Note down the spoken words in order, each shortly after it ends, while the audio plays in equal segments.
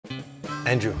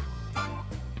Andrew,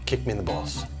 kick me in the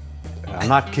balls. I'm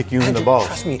not kicking you in the balls.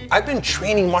 Trust me, I've been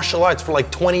training martial arts for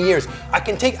like 20 years.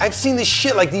 I've seen this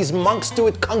shit like these monks do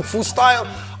it kung fu style.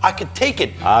 I could take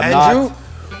it. Andrew,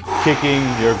 not kicking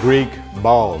your Greek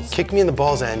balls. Kick me in the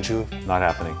balls, Andrew. Not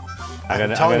happening.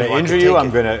 I'm telling gonna you, injure you.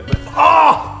 I'm gonna.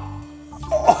 Oh!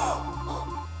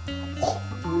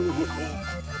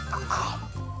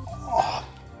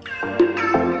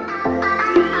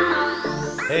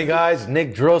 Hey guys,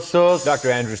 Nick Drossos, Dr.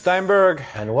 Andrew Steinberg,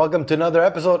 and welcome to another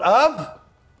episode of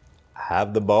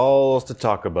Have the Balls to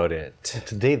Talk About It.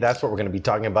 Today, that's what we're going to be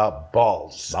talking about: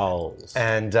 balls. Balls.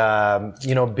 And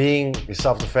you know, being a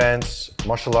self-defense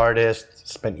martial artist,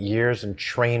 spent years in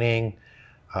training.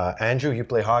 Andrew, you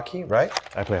play hockey, right?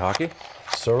 I play hockey.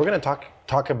 So we're going to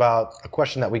talk about a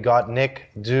question that we got.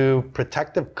 Nick, do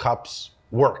protective cups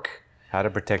work? How to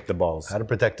protect the balls. How to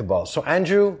protect the balls. So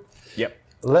Andrew, Yep.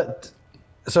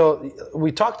 So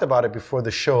we talked about it before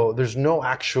the show. There's no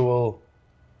actual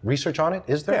research on it,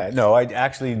 is there? Yeah, no, I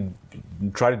actually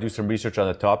try to do some research on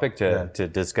the topic to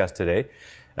discuss today.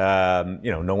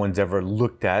 You know, no one's ever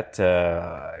looked at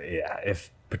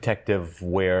if protective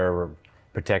wear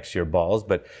protects your balls,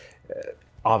 but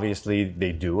obviously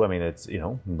they do. I mean, it's, you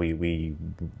know, we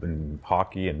in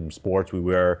hockey and sports, we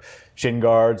wear shin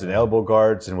guards and elbow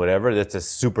guards and whatever. That's a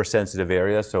super sensitive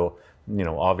area, so, you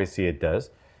know, obviously it does.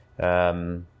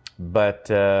 But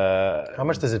how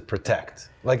much does it protect?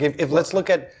 Like if let's look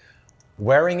at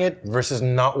wearing it versus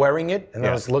not wearing it, and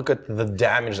then let's look at the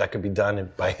damage that could be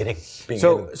done by hitting.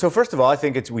 So first of all, I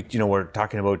think we're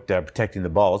talking about protecting the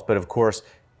balls, but of course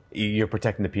you're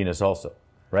protecting the penis also,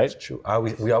 right? It's true.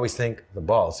 We always think the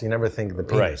balls. You never think the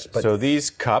penis. Right. But so these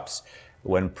cups,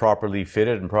 when properly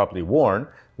fitted and properly worn,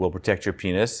 will protect your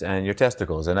penis and your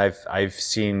testicles. And I've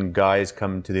seen guys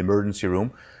come to the emergency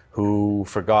room who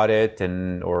forgot it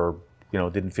or you know,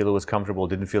 didn't feel it was comfortable,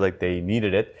 didn't feel like they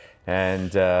needed it,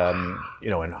 and you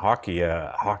know, in hockey,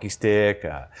 a hockey stick,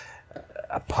 a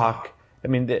puck. I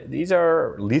mean, these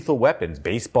are lethal weapons.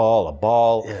 Baseball, a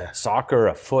ball, soccer,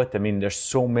 a foot. I mean, there's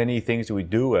so many things that we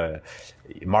do.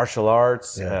 Martial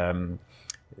arts.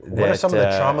 What are some of the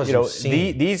traumas you know, you've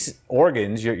seen? These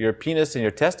organs, your penis and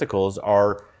your testicles,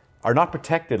 are not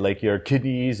protected like your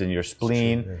kidneys and your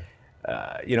spleen.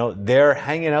 You know, they're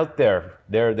hanging out there.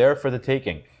 They're there for the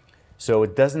taking. So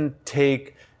it doesn't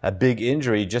take a big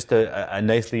injury, just a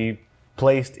nicely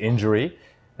placed injury,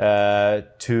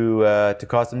 to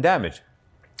cause some damage.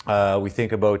 We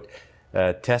think about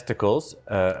testicles.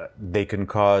 They can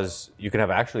cause. You can have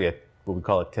actually what we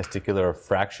call a testicular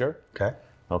fracture. Okay.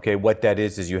 Okay. What that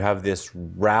is you have this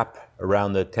wrap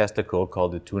around the testicle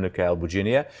called the tunica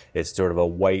albuginea. It's sort of a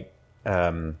white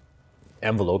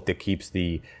envelope that keeps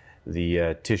the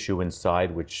tissue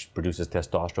inside, which produces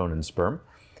testosterone and sperm.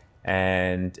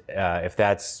 And if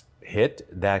that's hit,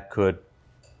 that could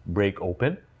break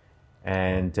open.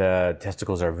 And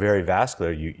testicles are very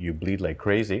vascular. You bleed like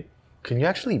crazy. Can you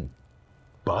actually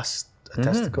bust a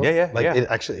testicle? Yeah. It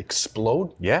actually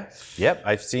explode? Yeah. Yep.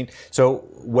 I've seen. So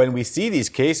when we see these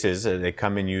cases, they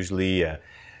come in usually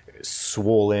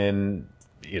swollen,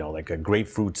 you know, like a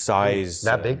grapefruit size.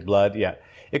 That big? Blood. Yeah.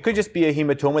 It could just be a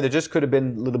hematoma. There just could have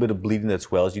been a little bit of bleeding that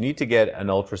swells. You need to get an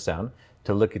ultrasound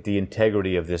to look at the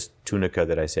integrity of this tunica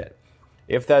that I said.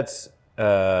 If that's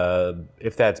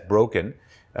broken,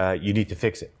 you need to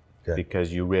fix it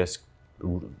because you risk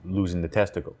losing the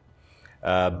testicle.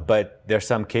 But there's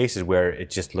some cases where it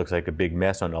just looks like a big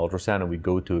mess on ultrasound, and we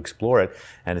go to explore it,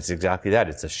 and it's exactly that.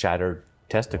 It's a shattered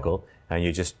testicle, and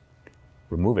you just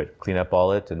remove it, clean up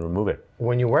all it, and remove it.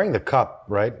 When you're wearing the cup,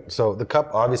 right? So the cup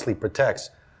obviously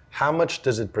protects. How much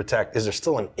does it protect? Is there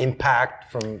still an impact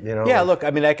from, you know? Yeah, look,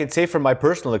 I mean, I can say from my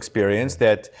personal experience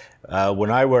that when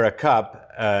I wear a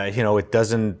cup, you know, it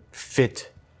doesn't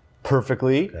fit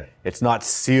perfectly. Okay. It's not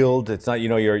sealed. It's not, you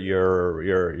know,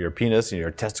 your penis and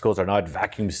your testicles are not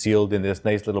vacuum sealed in this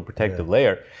nice little protective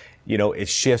layer. You know, it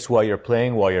shifts while you're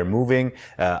playing, while you're moving.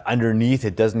 Underneath,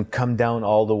 it doesn't come down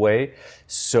all the way.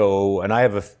 So, and I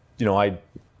have I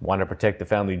want to protect the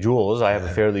family jewels. I have a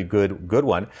fairly good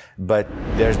one, but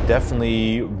there's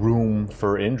definitely room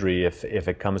for injury if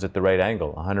it comes at the right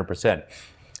angle, 100%.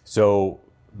 So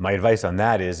my advice on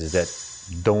that is that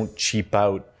don't cheap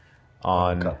out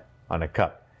on a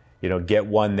cup. You know, get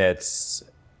one that's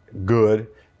good,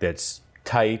 that's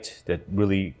tight, that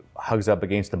really hugs up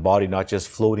against the body, not just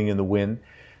floating in the wind.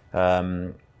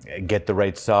 Get the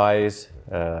right size.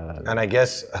 And I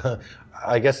guess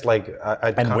like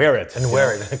wear it. And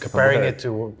wear it. Comparing it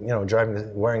to, you know,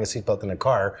 wearing a seatbelt in a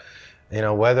car, you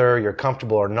know, whether you're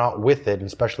comfortable or not with it,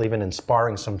 especially even in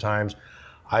sparring sometimes,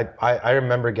 I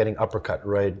remember getting uppercut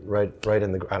right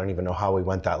in the. I don't even know how he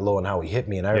went that low and how he hit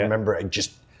me. And I remember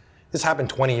this happened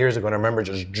 20 years ago, and I remember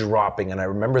just dropping, and I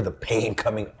remember the pain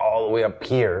coming all the way up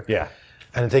here. Yeah.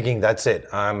 And thinking, that's it.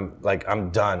 I'm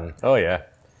done. Oh yeah,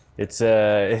 it's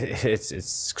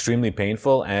extremely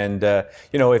painful, and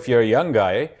you know, if you're a young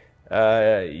guy,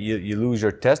 you lose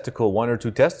your testicle, 1 or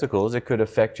 2 testicles, it could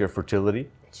affect your fertility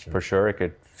for sure. It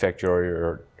could affect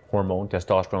your hormone,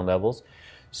 testosterone levels.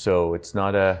 So it's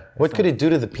not a. What could it do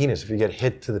to the penis if you get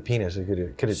hit to the penis?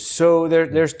 Could it? So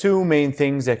there's 2 main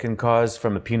things that can cause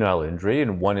from a penile injury,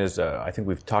 and one is I think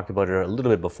we've talked about it a little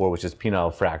bit before, which is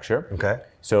penile fracture. Okay.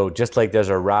 So just like there's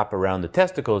a wrap around the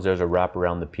testicles, there's a wrap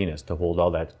around the penis to hold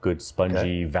all that good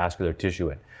spongy vascular tissue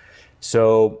in.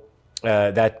 So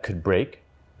that could break.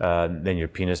 Then your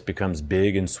penis becomes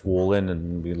big and swollen,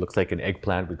 and it looks like an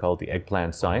eggplant. We call it the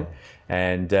eggplant sign,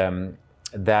 and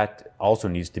that also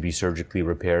needs to be surgically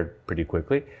repaired pretty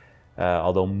quickly.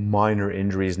 Although minor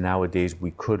injuries nowadays,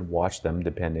 we could watch them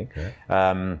depending.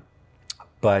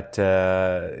 But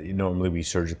normally we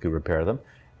surgically repair them.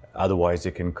 Otherwise,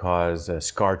 it can cause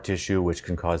scar tissue, which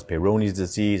can cause Peyronie's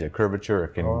disease, a curvature.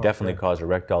 It can definitely cause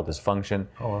erectile dysfunction.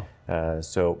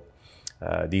 So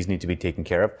these need to be taken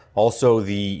care of. Also,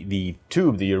 the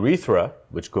tube, the urethra,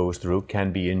 which goes through,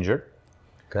 can be injured.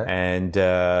 And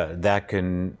that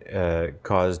can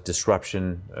cause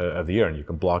disruption of the urine. You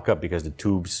can block up because the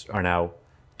tubes are now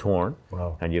torn,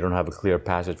 and you don't have a clear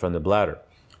passage from the bladder.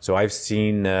 So I've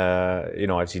seen,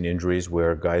 I've seen injuries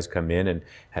where guys come in and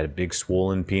had a big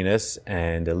swollen penis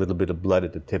and a little bit of blood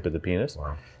at the tip of the penis.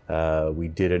 We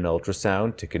did an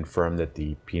ultrasound to confirm that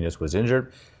the penis was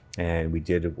injured, and we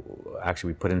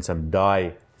put in some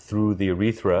dye through the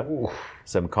urethra,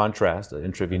 some contrast,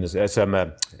 intravenous, some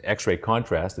X-ray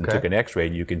contrast, and took an X-ray,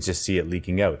 and you can just see it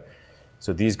leaking out.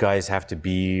 So these guys have to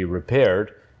be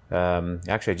repaired.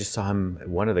 Actually, I just saw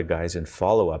one of the guys in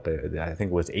follow-up. I think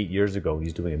it was 8 years ago.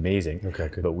 He's doing amazing.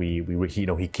 Good. But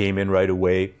he came in right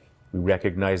away. We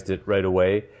recognized it right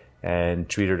away and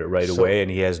treated it right away.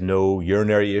 And he has no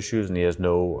urinary issues, and he has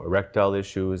no erectile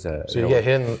issues. So you get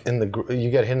hit in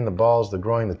the balls, the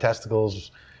groin, the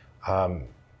testicles.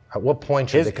 At what point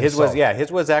should they consult?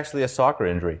 His was actually a soccer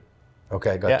injury.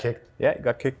 Okay, got kicked? Yeah,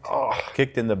 got kicked.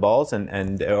 Kicked in the balls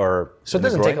or. So it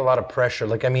doesn't take a lot of pressure.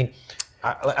 Like, I mean,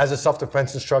 as a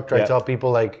self-defense instructor, I tell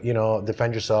people, like,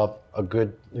 defend yourself. A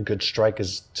good strike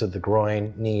is to the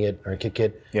groin, knee it or kick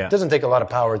it. It doesn't take a lot of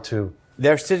power to.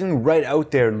 They're sitting right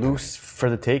out there, loose for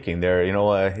the taking. They're,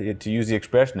 to use the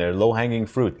expression, they're low-hanging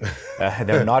fruit.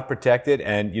 They're not protected,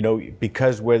 and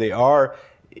because where they are,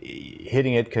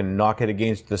 hitting it can knock it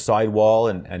against the side wall,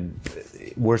 and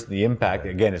worse than the impact.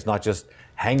 Again, it's not just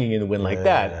hanging in the wind like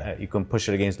that. You can push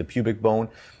it against the pubic bone,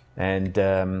 and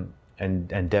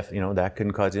that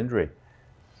can cause injury.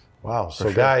 Wow.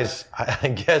 So guys, I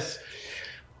guess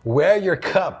wear your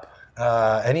cup.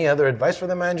 Any other advice for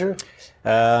them, Andrew?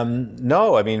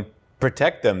 No, I mean,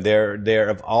 protect them. They're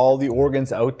of all the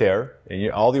organs out there,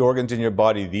 and all the organs in your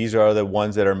body, these are the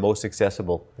ones that are most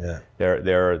accessible.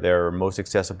 They're most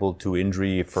accessible to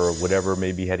injury for whatever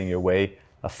may be heading your way,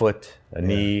 a foot, a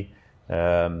knee.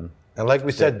 And like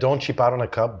we said, don't cheap out on a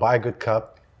cup. Buy a good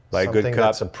cup. Buy a good cup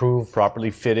that's approved,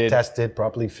 properly fitted, tested,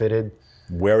 properly fitted.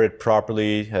 Wear it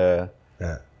properly.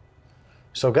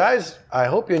 So guys, I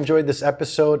hope you enjoyed this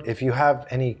episode. If you have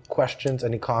any questions,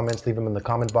 any comments, leave them in the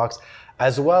comment box.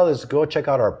 As well as go check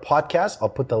out our podcast. I'll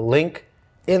put the link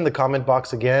in the comment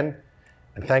box again.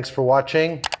 And thanks for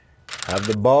watching. Have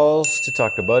the balls to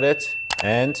talk about it,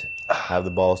 and have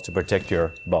the balls to protect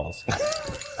your balls.